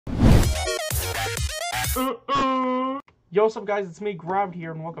Yo, what's up guys, it's me, Grabbed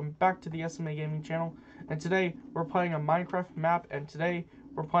here, and welcome back to the SMA Gaming channel. And today, we're playing a Minecraft map, and today,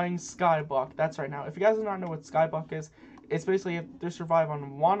 we're playing Skyblock. That's right. Now, if you guys do not know what Skyblock is, it's basically you have to survive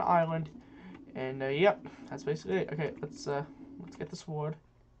on one island, and yep, that's basically it. Okay, let's get this wood.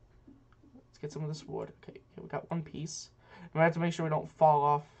 Let's get some of this wood. Okay, we got one piece. And we have to make sure we don't fall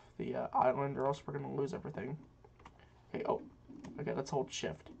off the island, or else we're gonna lose everything. Okay, okay, let's hold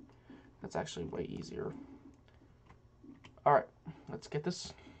shift. That's actually way easier. Alright, let's get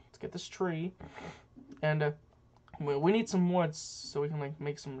this tree, and we need some wood so we can like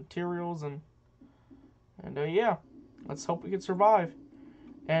make some materials, and yeah, let's hope we can survive.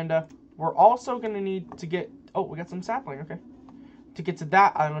 And we're also gonna need to get, we got some sapling, okay, to get to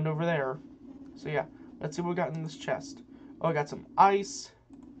that island over there. So yeah, let's see what we got in this chest. Oh, we got some ice,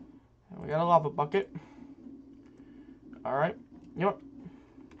 and we got a lava bucket. Alright, you know what,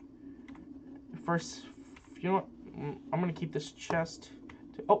 first, you know what, I'm gonna keep this chest.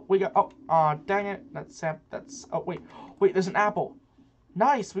 We got, aw, dang it, wait, there's an apple.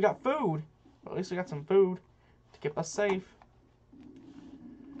 Nice, we got food. Well, at least we got some food to keep us safe.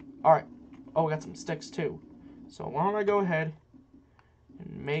 Alright, we got some sticks too. So why don't I go ahead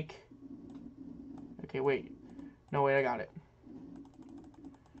and make, okay, wait, no, wait, I got it.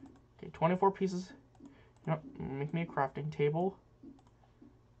 Okay, 24 pieces. You know, make me a crafting table.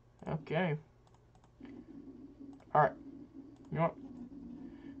 Okay. Alright, you know what?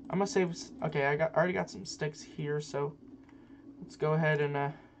 I'm gonna save. Okay, I already got some sticks here, so let's go ahead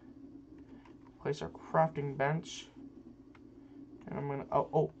and place our crafting bench. And I'm gonna.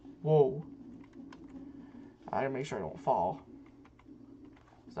 Whoa! I gotta make sure I don't fall.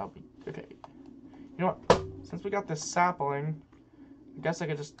 So that'll be okay. You know what? Since we got this sapling, I guess I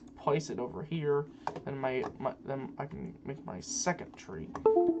could just place it over here. Then then I can make my second tree.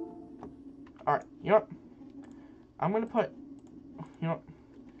 All right, you know what? I'm gonna put. You know what?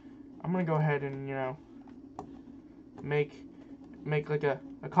 I'm gonna go ahead and, you know, make like a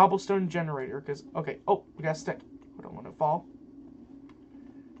cobblestone generator, because, okay, we got a stick. I don't want to fall.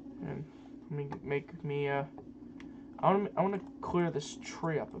 And let me make me, I want to clear this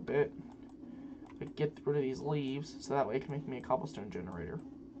tree up a bit. Like, get rid of these leaves, so that way it can make me a cobblestone generator.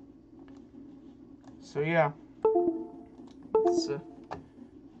 So, yeah. Let's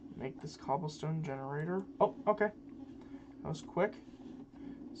make this cobblestone generator. Oh, okay. That was quick.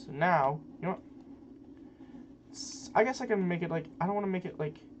 So now, you know what? I guess I can make it like, I don't want to make it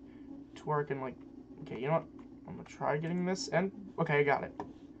like to where I can like, okay, you know what? I'm going to try getting this, and, okay, I got it.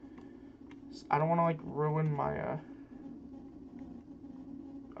 So I don't want to like ruin my,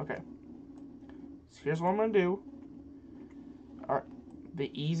 okay. So here's what I'm going to do. Alright, the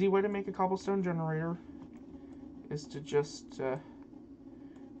easy way to make a cobblestone generator is to just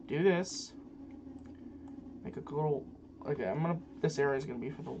do this. Make a little, okay, this area is gonna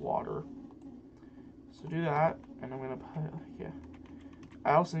be for the water. So do that, and I'm gonna put, yeah.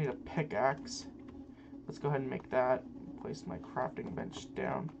 I also need a pickaxe. Let's go ahead and make that. Place my crafting bench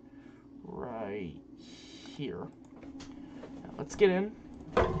down right here. Now let's get in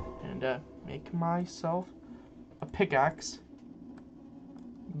and make myself a pickaxe.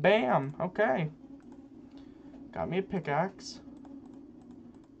 Bam! Okay. Got me a pickaxe.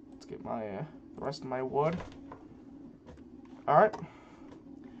 Let's get my the rest of my wood. Alright,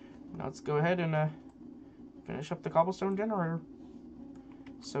 now let's go ahead and finish up the cobblestone generator.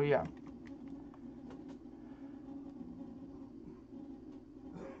 So yeah.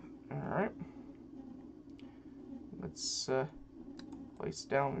 Alright. Let's place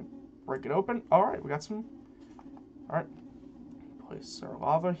down and break it open. Alright, we got some. Alright. Place our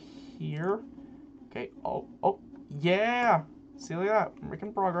lava here. Okay, yeah! See, look at that. We're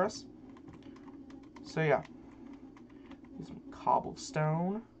making progress. So yeah. Some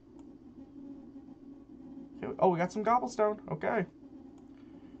cobblestone. Okay, we got some cobblestone. Okay.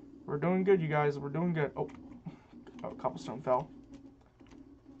 We're doing good, you guys. We're doing good. Oh, cobblestone fell.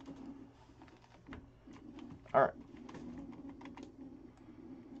 Alright.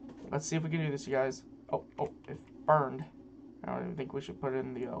 Let's see if we can do this, you guys. It burned. I don't even think we should put it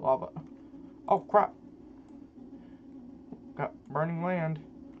in the lava. Oh, crap. Got burning land.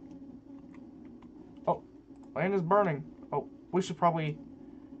 Oh, land is burning. Oh, we should probably,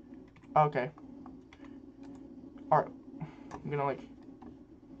 okay. Alright, I'm gonna like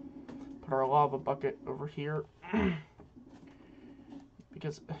put our lava bucket over here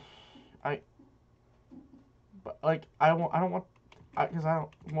because I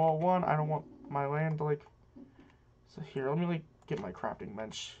don't want, one, I don't want my land to like, so here, let me like get my crafting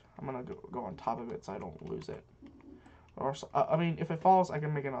bench. I'm gonna go on top of it so I don't lose it. Or, I mean, if it falls, I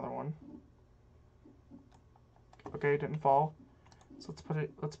can make another one. Okay, it didn't fall. So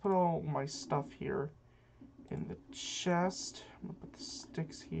let's put all my stuff here in the chest. I'm gonna put the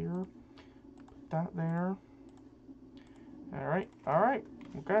sticks here. Put that there. Alright, alright.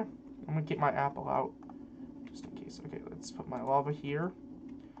 Okay. I'm gonna keep my apple out. Just in case. Okay, let's put my lava here.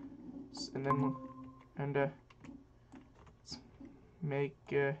 And then, let's make,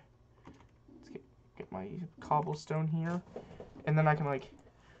 let's get my cobblestone here. And then I can, like,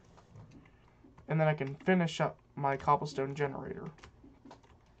 finish up my cobblestone generator.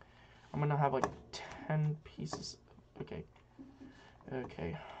 I'm gonna have, like, 10 pieces. Okay.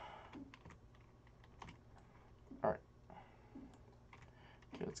 Okay. Alright.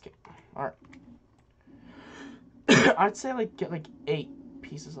 Okay, let's get, alright. I'd say, like, get, like, 8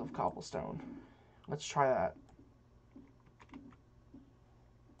 pieces of cobblestone. Let's try that.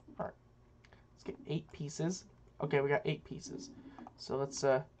 Alright. Let's get 8 pieces. Okay, we got 8 pieces. So let's,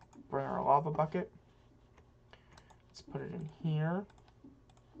 bring our lava bucket. Let's put it in here.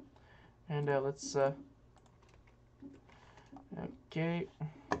 And, let's, okay.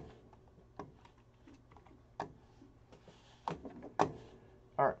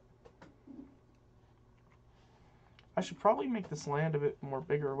 Alright. I should probably make this land a bit more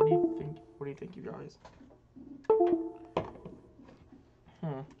bigger. What do you think? What do you think, you guys?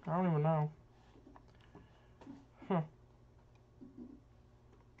 I don't even know.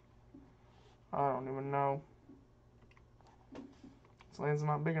 I don't even know. This land's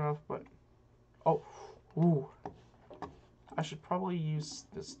not big enough, but... Oh. Ooh. I should probably use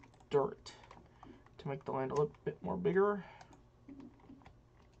this dirt to make the land a little bit more bigger.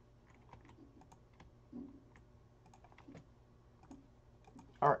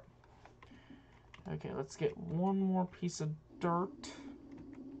 Alright. Okay, let's get one more piece of dirt.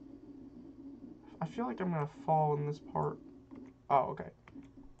 I feel like I'm gonna fall in this part. Oh, okay.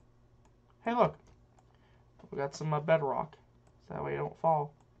 Hey, look. We got some bedrock. So that way I don't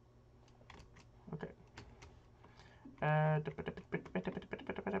fall. Okay.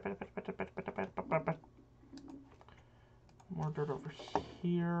 More dirt over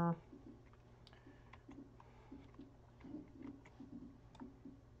here.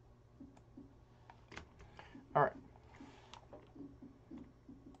 Alright.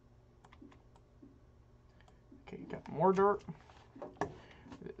 Okay, got more dirt.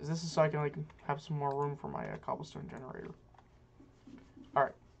 This is so I can like have some more room for my cobblestone generator.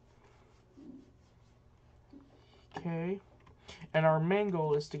 Alright. Okay. And our main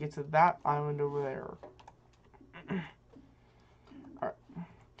goal is to get to that island over there. Alright.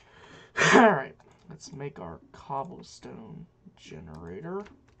 Alright. Let's make our cobblestone generator.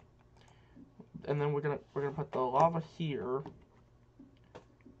 And then we're gonna put the lava here.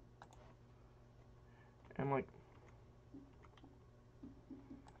 And like,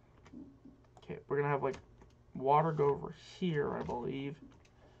 okay, we're gonna have like water go over here, I believe.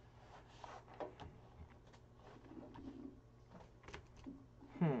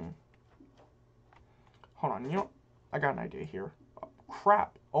 Hold on, you know, I got an idea here. Oh,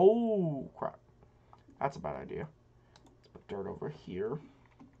 crap. Oh, crap. That's a bad idea. Let's put dirt over here.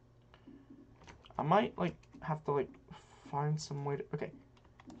 I might, like, have to, like, find some way to... Okay.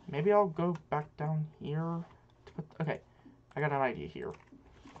 Maybe I'll go back down here. To put, okay. I got an idea here.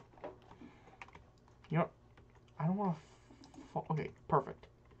 You know, I don't want to fall... Okay, perfect.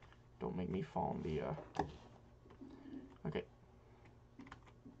 Don't make me fall in the, Okay.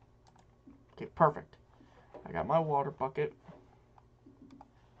 Okay, perfect. I got my water bucket.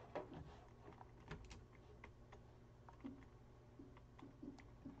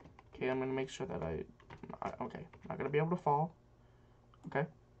 Okay, I'm gonna make sure that okay, not gonna be able to fall. Okay,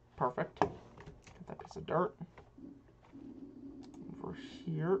 perfect. Get that piece of dirt over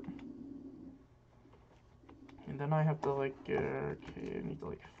here. And then I have to like, okay, I need to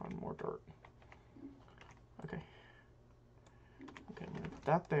like find more dirt. Okay. Okay, I'm gonna put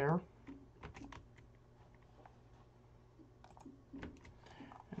that there.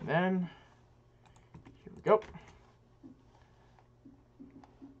 And then, here we go.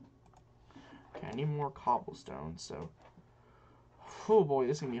 Okay, I need more cobblestone, so. Oh boy,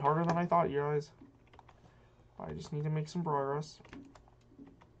 this is gonna be harder than I thought, you guys. I just need to make some progress.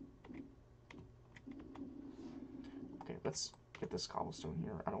 Okay, let's get this cobblestone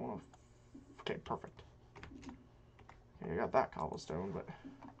here. I don't want to... Okay, perfect. Okay, I got that cobblestone, but...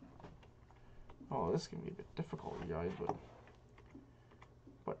 Oh, this is gonna be a bit difficult, you guys, but...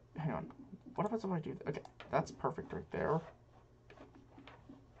 But, hang on. What happens if I do... Okay, that's perfect right there.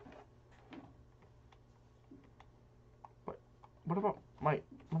 But, what about my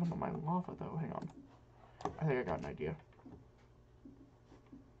lava, though? Hang on. I think I got an idea.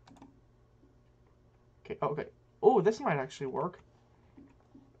 Okay, oh, okay. Oh, this might actually work.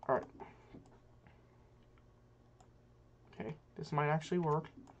 Alright. Okay, this might actually work.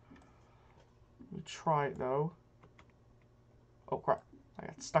 Let me try it, though. Oh, crap. I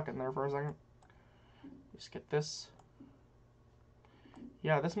got stuck in there for a second. Just get this.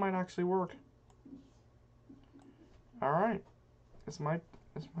 Yeah, this might actually work. Alright. This might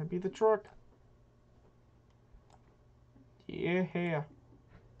be the trick. Yeah.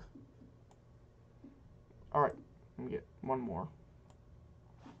 Alright. Let me get one more.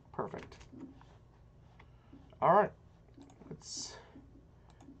 Perfect. Alright. Let's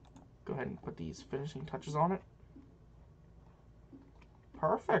go ahead and put these finishing touches on it.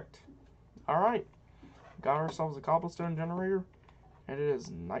 Perfect. Alright. Got ourselves a cobblestone generator. And it is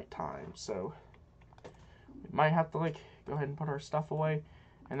nighttime, so we might have to go ahead and put our stuff away.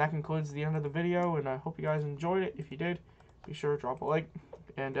 And that concludes the end of the video, and I hope you guys enjoyed it. If you did, be sure to drop a like.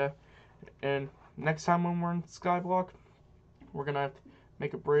 And next time when we're in Skyblock, we're gonna have to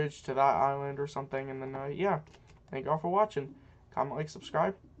make a bridge to that island or something. And then yeah, thank y'all for watching. Comment, like,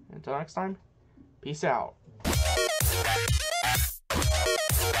 subscribe. Until next time, peace out.